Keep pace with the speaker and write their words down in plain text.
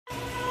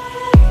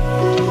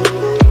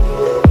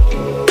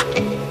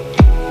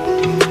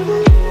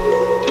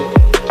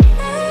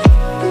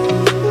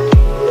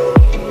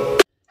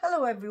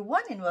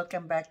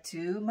welcome back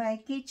to my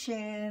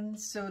kitchen.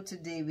 So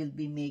today we'll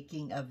be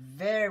making a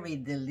very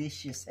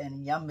delicious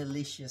and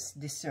yummy-licious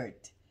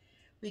dessert.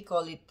 We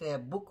call it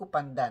buko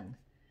pandan.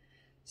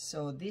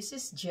 So this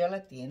is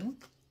gelatin.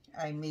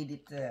 I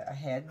made it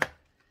ahead.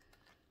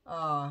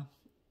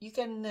 You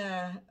can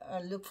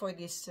look for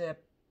this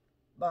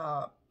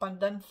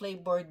pandan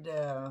flavored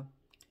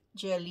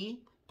jelly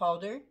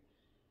powder,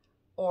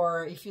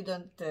 or if you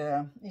don't,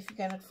 if you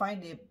cannot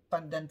find the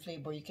pandan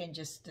flavor, you can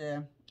just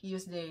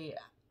use the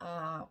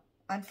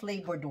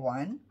unflavored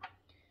one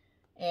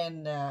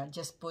and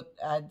just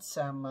add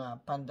some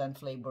pandan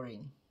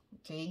flavoring.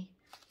 Okay,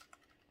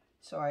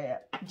 so I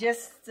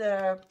just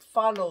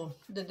follow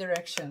the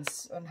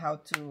directions on how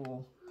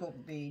to cook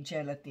the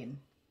gelatin.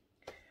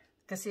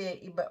 Kasi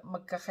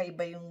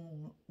magkakaiba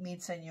yung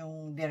minsan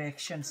yung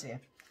directions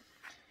eh.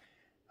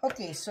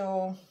 Okay,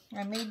 so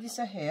I made this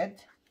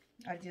ahead.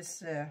 I'll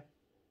just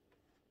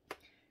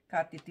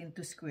cut it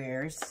into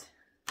squares.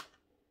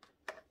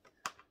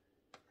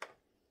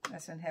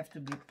 Doesn't have to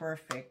be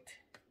perfect.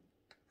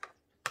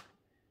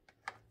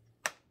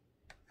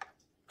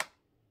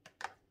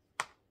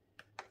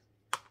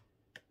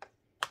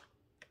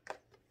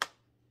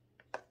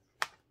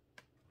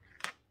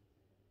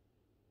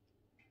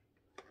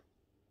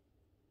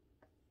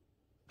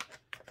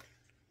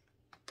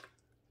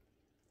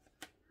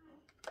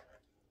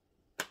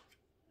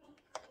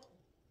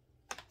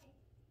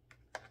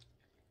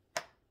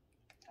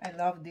 I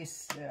love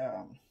this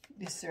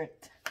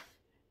dessert.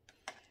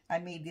 I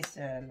made this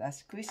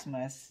last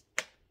Christmas,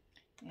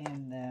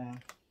 and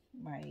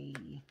my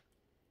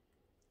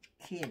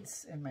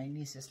kids and my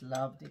nieces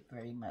loved it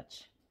very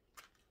much.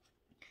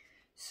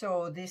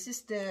 So this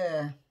is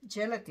the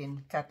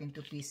gelatin cut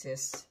into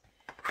pieces,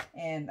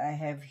 and I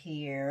have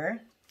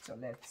here, so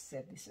let's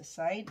set this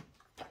aside.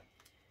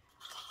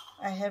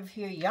 I have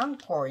here young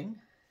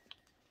corn.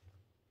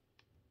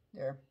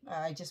 There,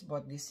 I just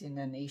bought this in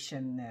an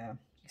Asian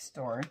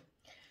store.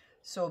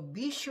 So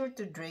be sure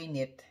to drain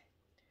it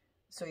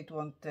so it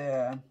won't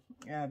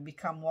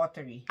become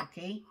watery,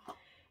 okay?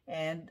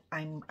 And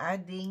I'm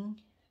adding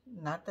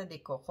nata de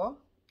coco.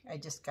 I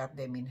just cut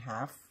them in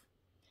half.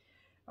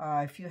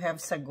 If you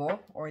have sago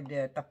or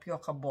the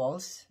tapioca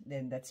balls,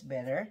 then that's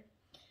better.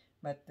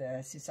 But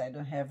since I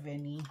don't have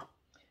any,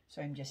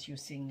 so I'm just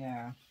using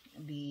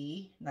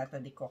the nata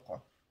de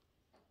coco.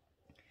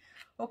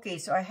 Okay,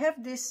 so I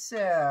have this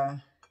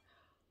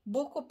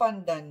buko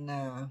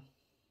pandan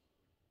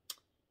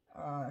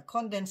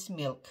condensed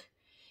milk.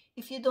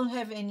 If you don't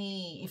have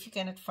any, if you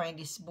cannot find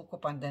this buko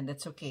pandan,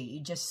 that's okay.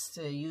 You just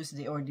use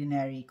the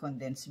ordinary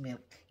condensed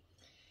milk.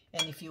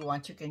 And if you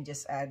want, you can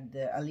just add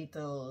a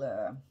little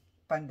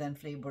pandan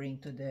flavoring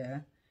to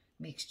the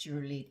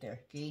mixture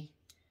later, okay?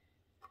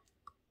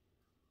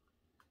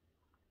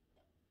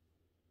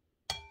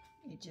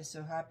 It just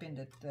so happened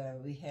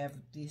that we have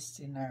this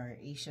in our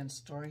Asian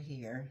store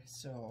here,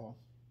 so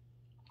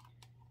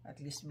at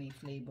least may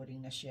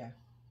flavoring na siya.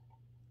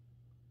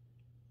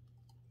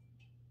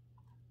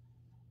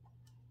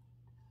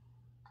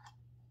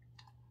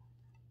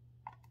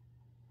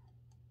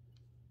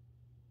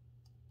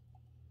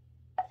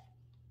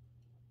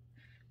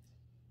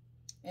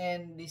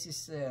 And this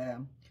is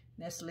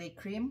Nestle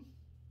cream.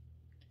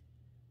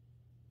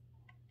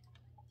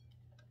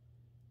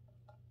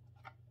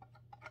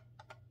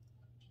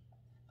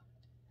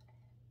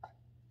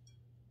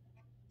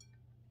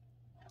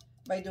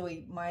 By the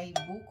way, my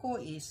buko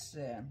is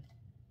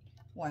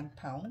 1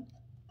 pound.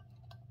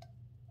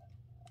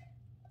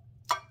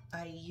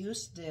 I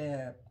use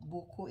the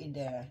buko in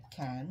the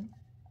can.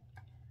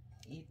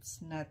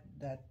 It's not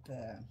that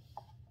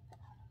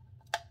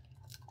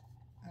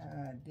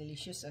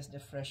delicious as the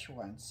fresh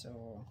ones,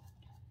 so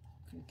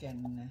if you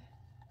can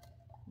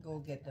go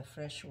get the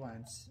fresh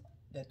ones,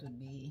 that would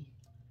be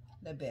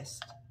the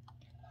best.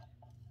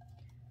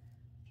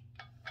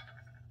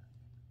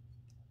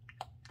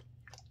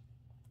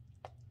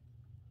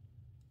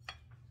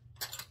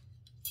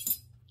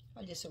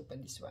 I'll just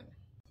open this one.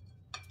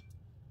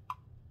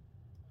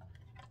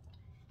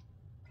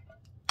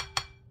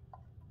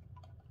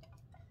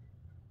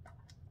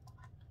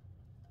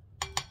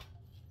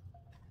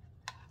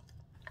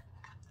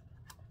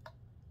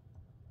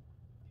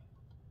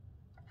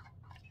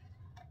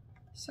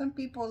 Some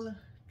people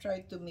try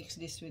to mix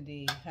this with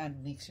the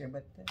hand mixer,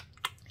 but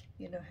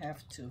you don't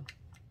have to.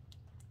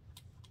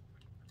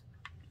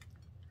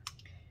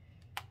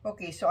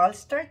 Okay, so I'll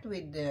start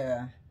with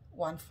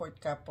 1/4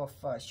 cup of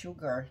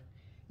sugar.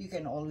 You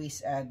can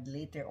always add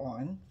later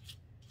on,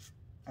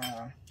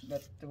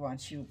 but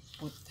once you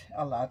put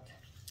a lot,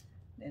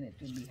 then it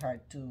will be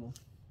hard to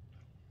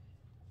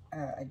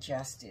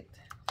adjust it.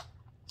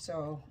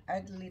 So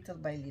add little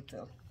by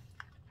little.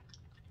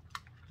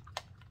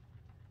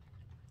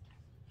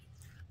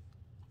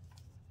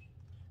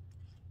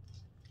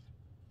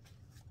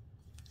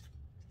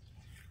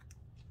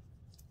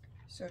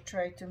 So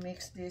try to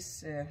mix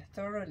this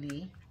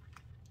thoroughly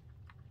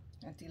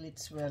until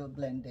it's well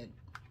blended.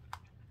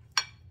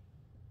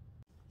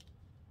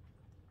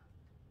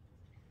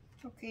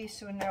 Okay,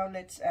 so now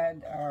let's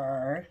add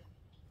our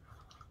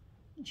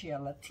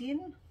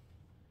gelatin.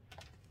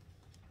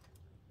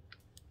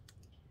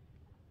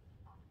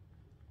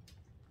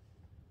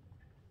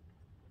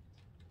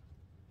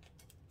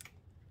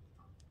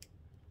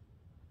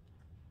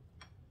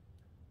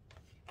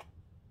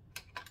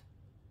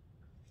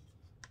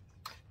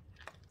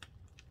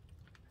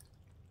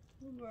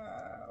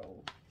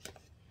 Wow.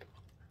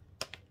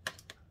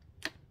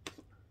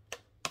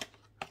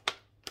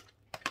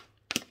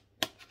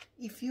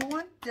 If you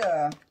want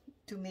to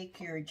make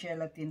your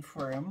gelatin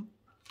firm,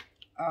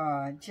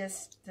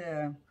 just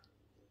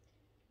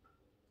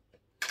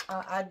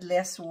add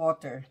less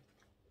water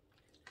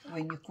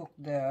when you cook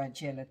the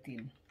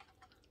gelatin.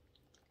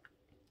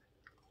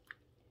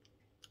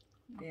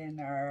 Then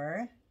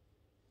our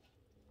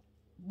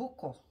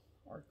buko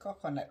or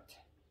coconut.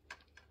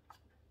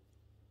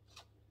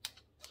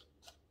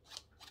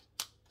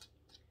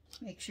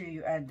 Make sure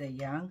you add the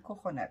young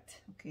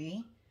coconut,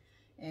 okay?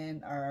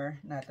 And our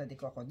nata de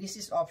coco. This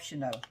is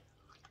optional.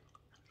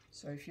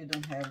 So if you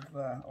don't have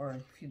or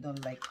if you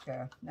don't like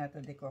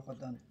nata de coco,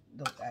 don't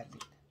add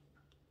it.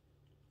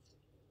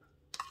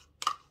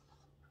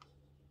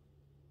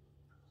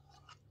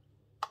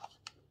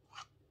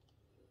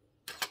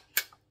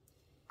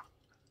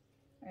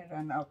 I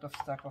ran out of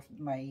stock of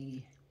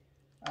my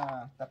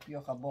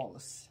tapioca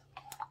balls.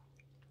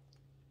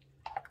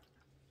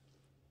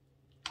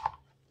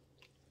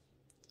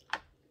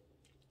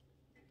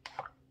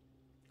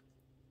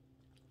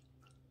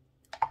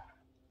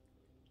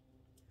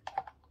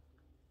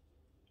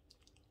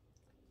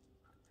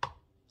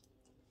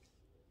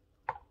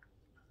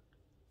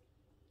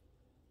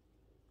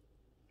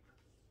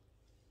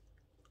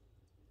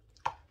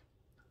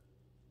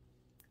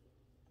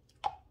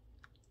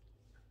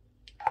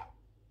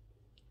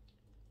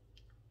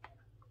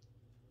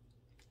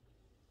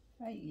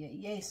 Ay,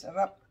 yay,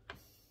 sarap.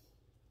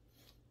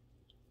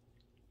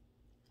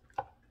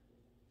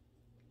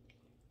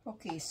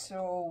 Okay,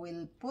 so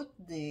we'll put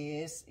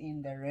this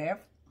in the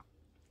ref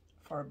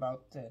for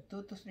about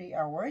 2 to 3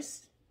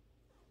 hours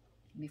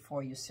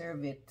before you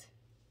serve it.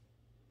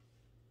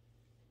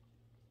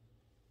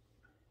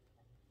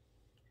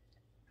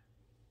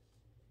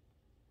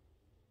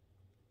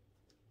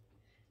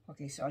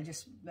 Okay, so I'll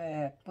just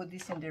put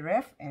this in the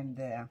ref and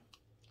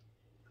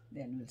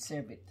then we'll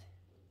serve it.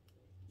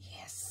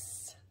 Yes.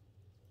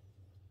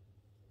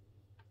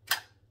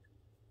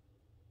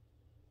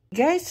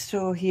 Guys,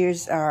 so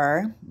here's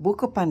our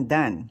buko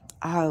pandan.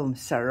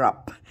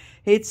 Sarap.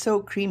 It's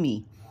so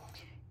creamy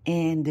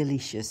and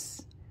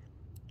delicious.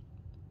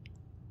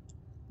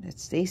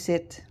 Let's taste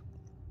it.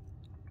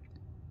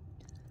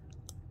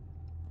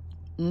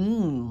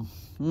 The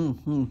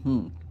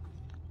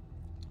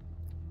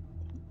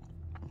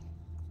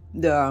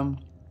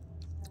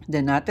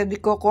nata de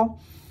coco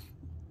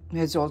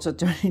has also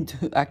turned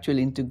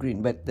into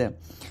green, but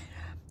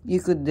you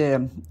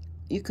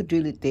could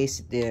really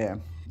taste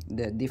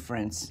the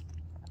difference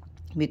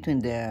between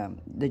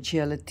the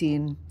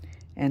gelatin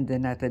and the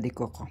nata de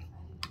coco,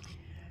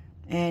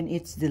 and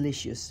it's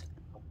delicious.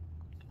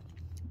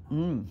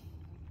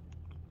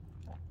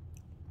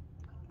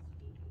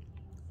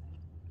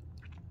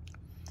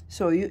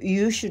 So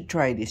you should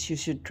try this. You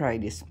should try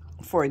this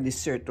for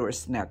dessert or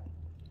snack.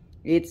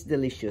 It's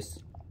delicious.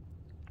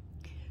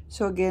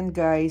 So again,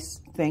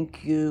 guys,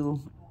 thank you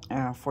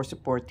for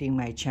supporting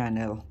my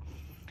channel,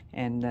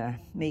 and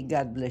may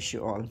God bless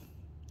you all.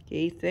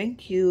 Okay,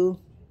 thank you.